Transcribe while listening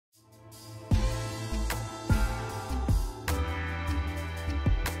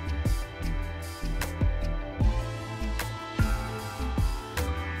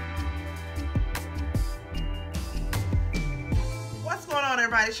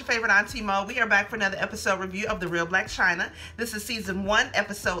everybody? It's your favorite Auntie Mo. We are back for another episode review of The Real Blac Chyna. This is season 1,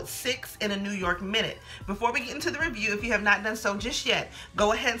 episode 6 in a New York minute. Before we get into the review, if you have not done so just yet,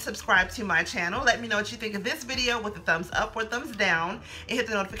 go ahead and subscribe to my channel. Let me know what you think of this video with a thumbs up or thumbs down, and hit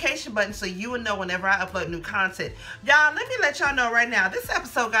the notification button so you will know whenever I upload new content. Y'all, let me let y'all know right now, this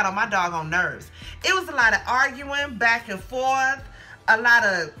episode got on my doggone nerves. It was a lot of arguing back and forth, a lot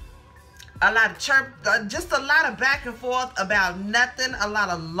of chirp, just a lot of back and forth about nothing, a lot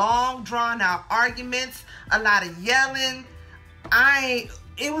of long drawn out arguments, a lot of yelling.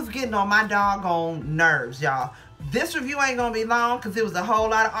 It was getting on my doggone nerves, y'all. This review ain't gonna be long because it was a whole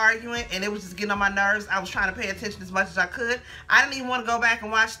lot of arguing and it was just getting on my nerves. I was trying to pay attention as much as I could. I didn't even want to go back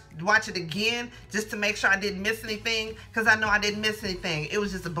and watch it again just to make sure I didn't miss anything, because I know I didn't miss anything. It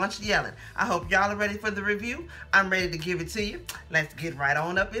was just a bunch of yelling. I hope y'all are ready for the review. I'm ready to give it to you. Let's get right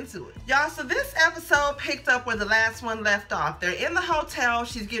on up into it. Y'all, so this episode picked up where the last one left off. They're in the hotel.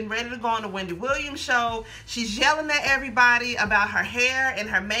 She's getting ready to go on the Wendy Williams show. She's yelling at everybody about her hair and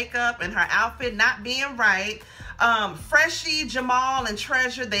her makeup and her outfit not being right. Freshie, Jamal, and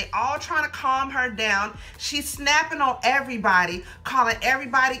Treasure, they all trying to calm her down. She's snapping on everybody, calling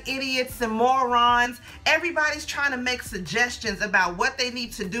everybody idiots and morons. Everybody's trying to make suggestions about what they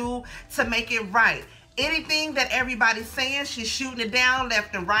need to do to make it right. Anything that everybody's saying, she's shooting it down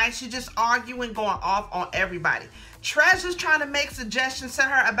left and right. She's just arguing, going off on everybody. Treasure's trying to make suggestions to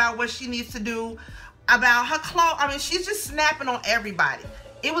her about what she needs to do about her clothes. I mean, she's just snapping on everybody.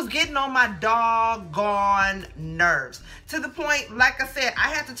 It was getting on my doggone nerves. To the point, like I said, I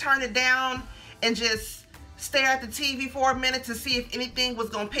had to turn it down and just stare at the TV for a minute to see if anything was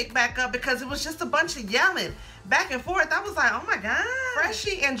going to pick back up, because it was just a bunch of yelling back and forth. I was like, oh my God.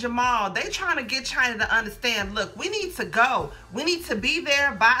 Freshie and Jamal, they trying to get Chyna to understand, look, we need to go. We need to be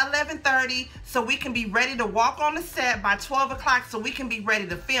there by 11:30 so we can be ready to walk on the set by 12 o'clock so we can be ready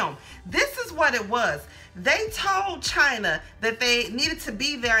to film. This is what it was. They told Chyna that they needed to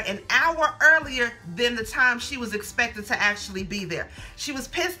be there an hour earlier than the time she was expected to actually be there. She was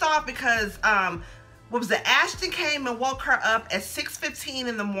pissed off because Ashton came and woke her up at 6:15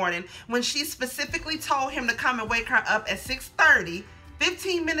 in the morning when she specifically told him to come and wake her up at 6:30.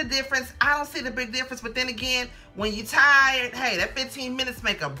 15-minute difference. I don't see the big difference, but then again, when you're tired, hey, that 15 minutes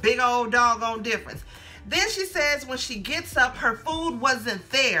make a big old doggone difference. Then she says when she gets up, her food wasn't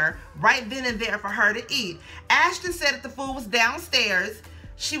there right then and there for her to eat. Ashton said that the food was downstairs.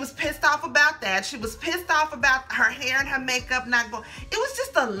 She was pissed off about that. She was pissed off about her hair and her makeup not going. It was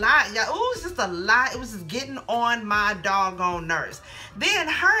just a lot, y'all. It was just a lot. It was just getting on my doggone nerves. Then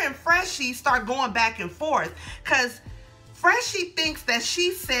her and Freshie start going back and forth because Freshie thinks that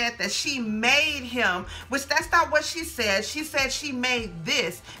she said that she made him, which that's not what she said. She said she made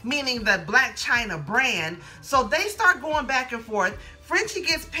this, meaning the Blac Chyna brand. So they start going back and forth. Frenchie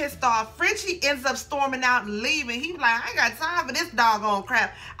gets pissed off. Frenchie ends up storming out and leaving. He's like, I ain't got time for this doggone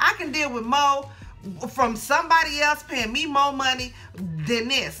crap. I can deal with Mo from somebody else paying me more money than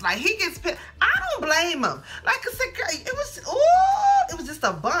this. Like, he gets pissed. I don't blame him. Like I said, it was just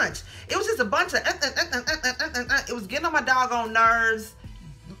a bunch. It was just a bunch of it was getting on my doggone nerves.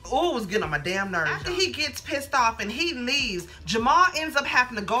 Ooh, it was getting on my damn nerves. After he gets pissed off and he leaves, Jamal ends up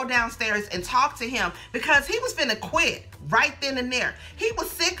having to go downstairs and talk to him because he was finna quit right then and there. He was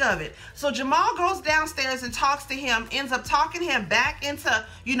sick of it. So Jamal goes downstairs and talks to him, ends up talking him back into,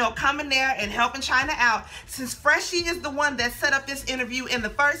 you know, coming there and helping Chyna out. Since Freshie is the one that set up this interview in the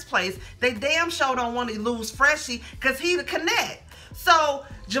first place, they damn sure don't want to lose Freshie because he the connect. So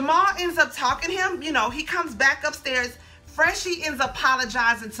Jamal ends up talking him, you know, he comes back upstairs. Freshie ends up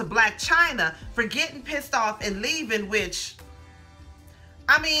apologizing to Blac Chyna for getting pissed off and leaving, which,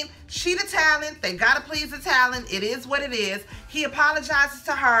 I mean, she the talent. They gotta please the talent. It is what it is. He apologizes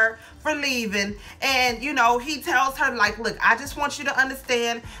to her for leaving, and, you know, he tells her, like, look, I just want you to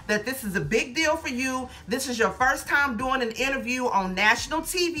understand that this is a big deal for you. This is your first time doing an interview on national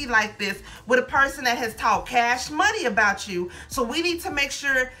TV like this with a person that has talked cash money about you. So we need to make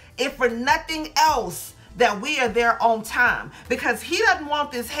sure, if for nothing else, that we are there on time, because he doesn't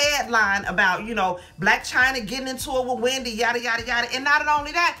want this headline about, you know, Blac Chyna getting into it with Wendy, yada, yada, yada. And not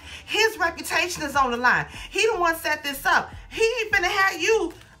only that, his reputation is on the line. He the one set this up. He ain't finna have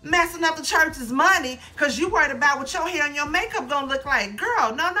you messing up the church's money because you worried about what your hair and your makeup gonna look like.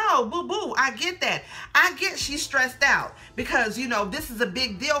 Girl, no, boo-boo. I get that. I get she's stressed out because, you know, this is a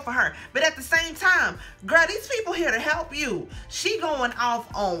big deal for her. But at the same time, girl, these people here to help you. She going off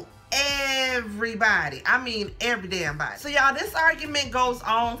on everybody. I mean, every damn body. So y'all, this argument goes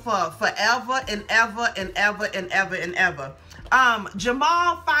on for forever and ever and ever and ever and ever.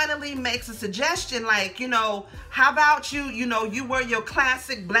 Jamal finally makes a suggestion like, you know, how about you wear your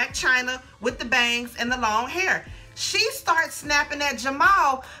classic Blac Chyna with the bangs and the long hair. She starts snapping at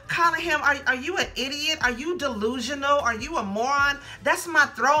Jamal, calling him, are you an idiot? Are you delusional? Are you a moron? That's my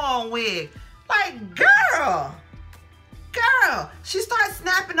throw-on wig. Like, girl. She starts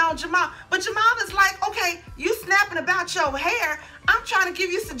snapping on Jamal. But Jamal is like, okay, you snapping about your hair. I'm trying to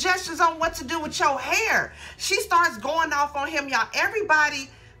give you suggestions on what to do with your hair. She starts going off on him, y'all. Everybody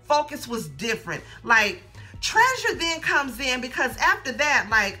focus was different. Like, Treasure then comes in because after that,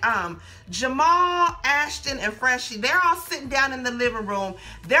 like, Jamal, Ashton, and Freshie, they're all sitting down in the living room.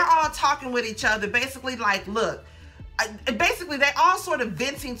 They're all talking with each other. Basically, like, look, basically, they all sort of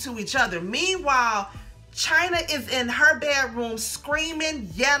venting to each other. Meanwhile, Chyna is in her bedroom screaming,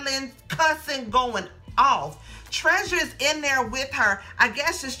 yelling, cussing, going off. Treasure is in there with her. I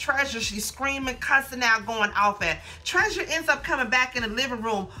guess it's Treasure she's screaming, cussing out, going off at. Treasure ends up coming back in the living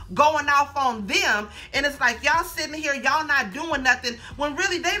room, going off on them. And it's like, y'all sitting here, y'all not doing nothing. When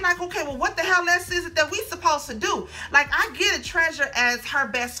really they like, okay, well, what the hell else is it that we supposed to do? Like, I get it, Treasure as her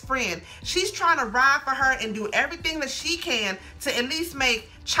best friend. She's trying to ride for her and do everything that she can to at least make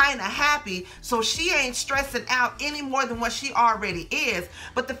Chyna happy, so she ain't stressing out any more than what she already is.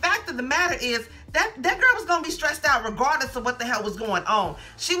 But the fact of the matter is that girl was gonna be stressed out regardless of what the hell was going on.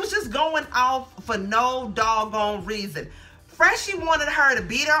 She was just going off for no doggone reason. Freshie wanted her to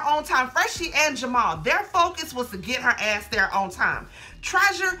be there on time. Freshie and Jamal, their focus was to get her ass there on time.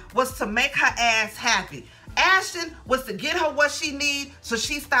 Treasure was to make her ass happy. Ashton was to get her what she need so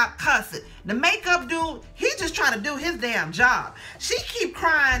she stopped cussing. The makeup dude, he just trying to do his damn job. She keep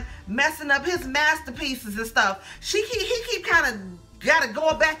crying, messing up his masterpieces and stuff. He keep kind of got to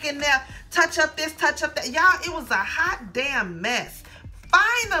go back in there, touch up this, touch up that. Y'all, it was a hot damn mess.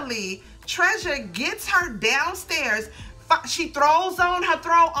 Finally, Treasure gets her downstairs. She throws on her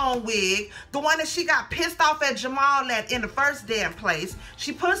throw-on wig, the one that she got pissed off at Jamal at in the first damn place.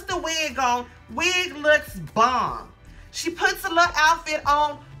 She puts the wig on. Wig looks bomb. She puts a little outfit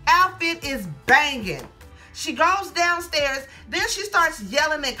on. Outfit is banging. She goes downstairs. Then she starts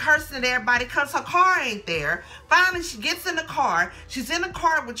yelling and cursing at everybody because her car ain't there. Finally, she gets in the car. She's in the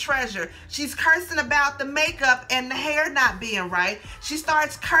car with Treasure. She's cursing about the makeup and the hair not being right. She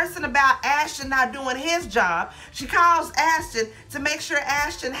starts cursing about Ashton not doing his job. She calls Ashton to make sure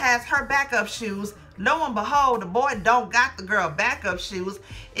Ashton has her backup shoes. Lo and behold, the boy don't got the girl backup shoes.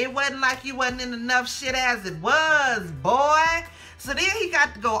 It wasn't like you wasn't in enough shit as it was, boy. So then he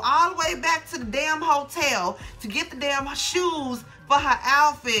got to go all the way back to the damn hotel to get the damn shoes for her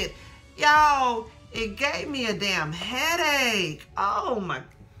outfit. Y'all, it gave me a damn headache. Oh my,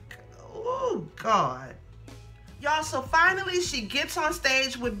 oh God. Y'all, so finally she gets on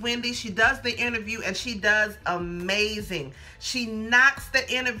stage with Wendy. She does the interview and she does amazing. She knocks the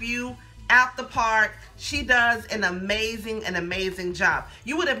interview out the park. She does an amazing job.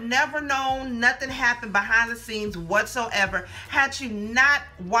 You would have never known nothing happened behind the scenes whatsoever had you not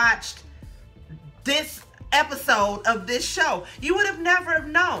watched this episode of this show. You would have never have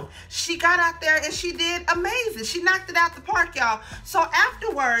known. She got out there and she did amazing. She knocked it out the park, y'all. So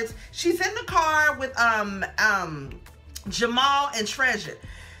afterwards, she's in the car with Jamal and Treasure.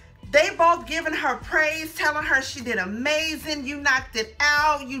 They both giving her praise, telling her she did amazing. You knocked it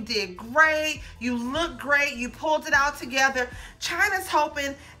out. You did great. You look great. You pulled it all together. Chyna's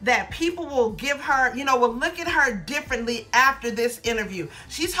hoping that people will give her, you know, will look at her differently after this interview.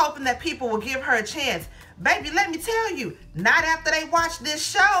 She's hoping that people will give her a chance. Baby, let me tell you, not after they watch this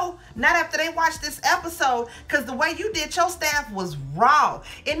show, not after they watch this episode, because the way you did your staff was wrong.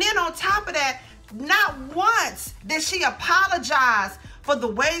 And then on top of that, not once did she apologize for the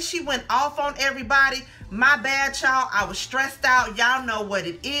way she went off on everybody. My bad, y'all. I was stressed out. Y'all know what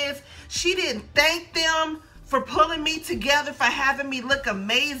it is. She didn't thank them for pulling me together, for having me look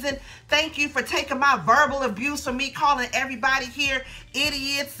amazing. Thank you for taking my verbal abuse from me calling everybody here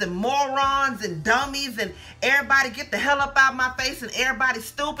idiots and morons and dummies and everybody get the hell up out my face and everybody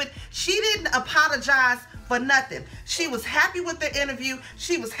stupid. She didn't apologize for nothing. She was happy with the interview.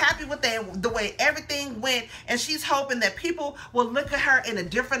 She was happy with the way everything went, and she's hoping that people will look at her in a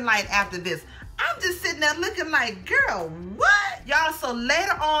different light after this. I'm just sitting there looking like, girl, what? Y'all, so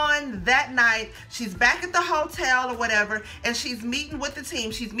later on that night, she's back at the hotel or whatever, and she's meeting with the team.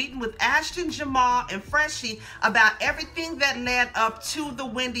 She's meeting with Ashton, Jamal, and Freshie about everything that led up to the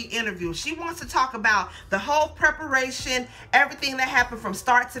Wendy interview. She wants to talk about the whole preparation, everything that happened from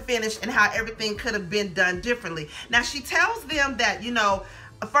start to finish, and how everything could have been done differently. Now, she tells them that, you know,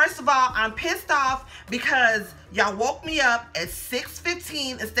 First of all, I'm pissed off because y'all woke me up at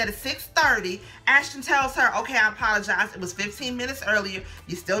 6:15 instead of 6:30. Ashton tells her, okay, I apologize. It was 15 minutes earlier.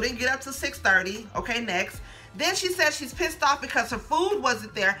 You still didn't get up till 6:30. Okay, next. Then she says she's pissed off because her food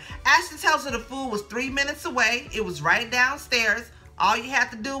wasn't there. Ashton tells her the food was 3 minutes away. It was right downstairs. All you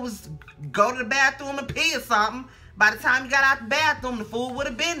had to do was go to the bathroom and pee or something. By the time you got out the bathroom, the food would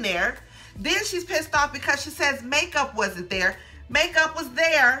have been there. Then she's pissed off because she says makeup wasn't there. Makeup was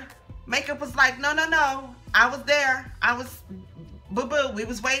there. Makeup was like, no, I was there. I was, boo-boo, we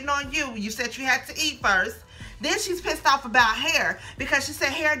was waiting on you. You said you had to eat first. Then she's pissed off about hair because she said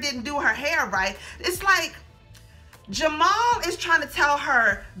hair didn't do her hair right. It's like Jamal is trying to tell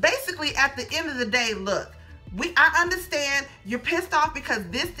her, basically at the end of the day, look, I understand you're pissed off because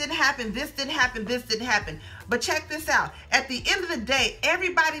this didn't happen, this didn't happen, this didn't happen. But check this out. At the end of the day,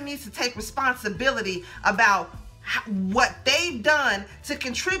 everybody needs to take responsibility about what they've done to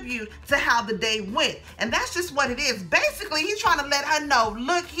contribute to how the day went. And that's just what it is. Basically, he's trying to let her know,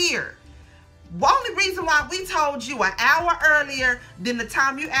 look here. The only reason why we told you an hour earlier than the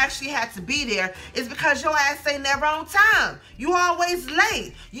time you actually had to be there is because your ass ain't never on time. You always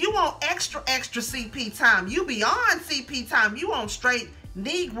late. You want extra CP time. You beyond CP time. You on straight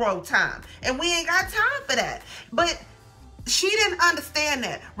Negro time. And we ain't got time for that. But she didn't understand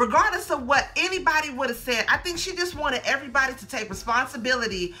that. Regardless of what anybody would have said, I think she just wanted everybody to take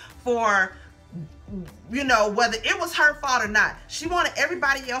responsibility for, you know, whether it was her fault or not. She wanted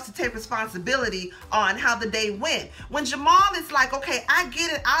everybody else to take responsibility on how the day went. When Jamal is like, okay, I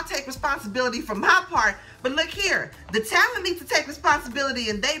get it, I'll take responsibility for my part, but look here, the talent needs to take responsibility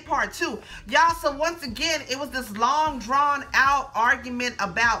in their part too. Y'all, so once again, it was this long drawn out argument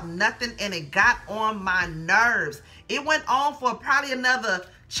about nothing, and it got on my nerves. It went on for probably another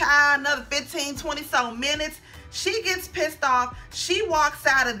 15, 20 so minutes. She gets pissed off. She walks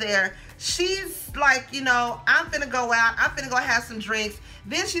out of there. She's like, you know, I'm finna go out. I'm finna go have some drinks.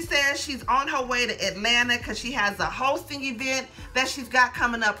 Then she says she's on her way to Atlanta because she has a hosting event that she's got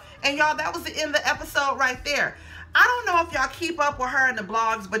coming up. And y'all, that was the end of the episode right there. I don't know if y'all keep up with her in the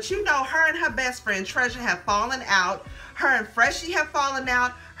blogs, but you know her and her best friend Treasure have fallen out. Her and Freshie have fallen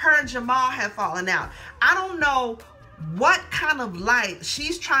out. Her and Jamal have fallen out. I don't know what kind of light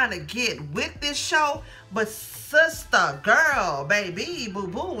she's trying to get with this show, but sister, girl, baby,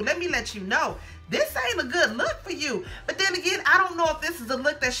 boo-boo, let me let you know, this ain't a good look for you. But then again, I don't know if this is the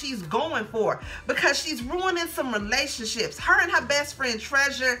look that she's going for, because she's ruining some relationships. Her and her best friend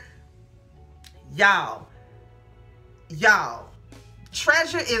Treasure, y'all,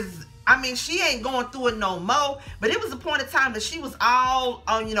 Treasure is, I mean, she ain't going through it no more, but it was a point in time that she was all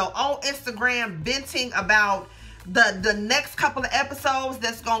on, you know, on Instagram venting about the next couple of episodes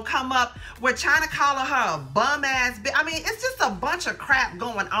that's gonna come up where Chyna calling her a bum ass bitch. I mean, it's just a bunch of crap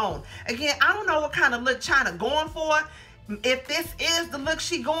going on. Again, I don't know what kind of look Chyna going for. If this is the look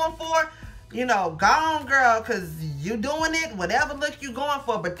she going for, you know, go on, girl, because you doing it, whatever look you going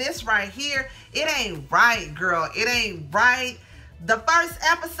for. But this right here, it ain't right, girl. It ain't right. The first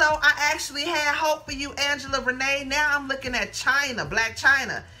episode, I actually had hope for you, Angela Renee. Now I'm looking at Chyna, Blac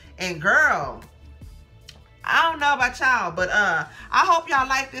Chyna. And girl, I don't know about y'all, but I hope y'all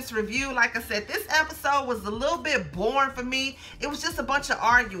like this review. Like I said, this episode was a little bit boring for me. It was just a bunch of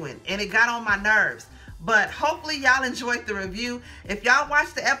arguing, and it got on my nerves. But hopefully y'all enjoyed the review. If y'all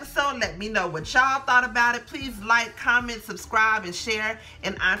watched the episode, let me know what y'all thought about it. Please like, comment, subscribe, and share.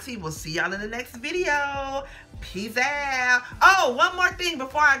 And Auntie will see y'all in the next video. Peace out. Oh, one more thing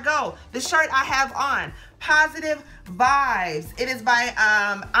before I go. The shirt I have on, Positive Vibes. It is by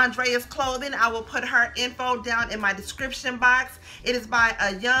Andrea's Clothing. I will put her info down in my description box. It is by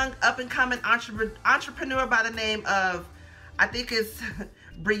a young up-and-coming entrepreneur by the name of, I think it's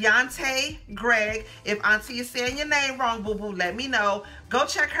Briante Greg. If Auntie is saying your name wrong, boo-boo, let me know. Go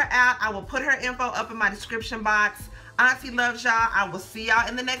check her out. I will put her info up in my description box. Auntie loves y'all. I will see y'all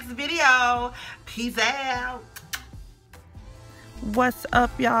in the next video. Peace out. What's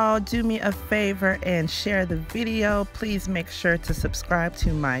up, y'all? Do me a favor and share the video. Please make sure to subscribe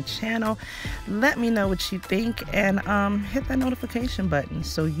to my channel. Let me know what you think, and hit that notification button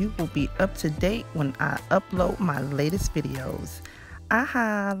so you will be up to date when I upload my latest videos. I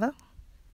holla.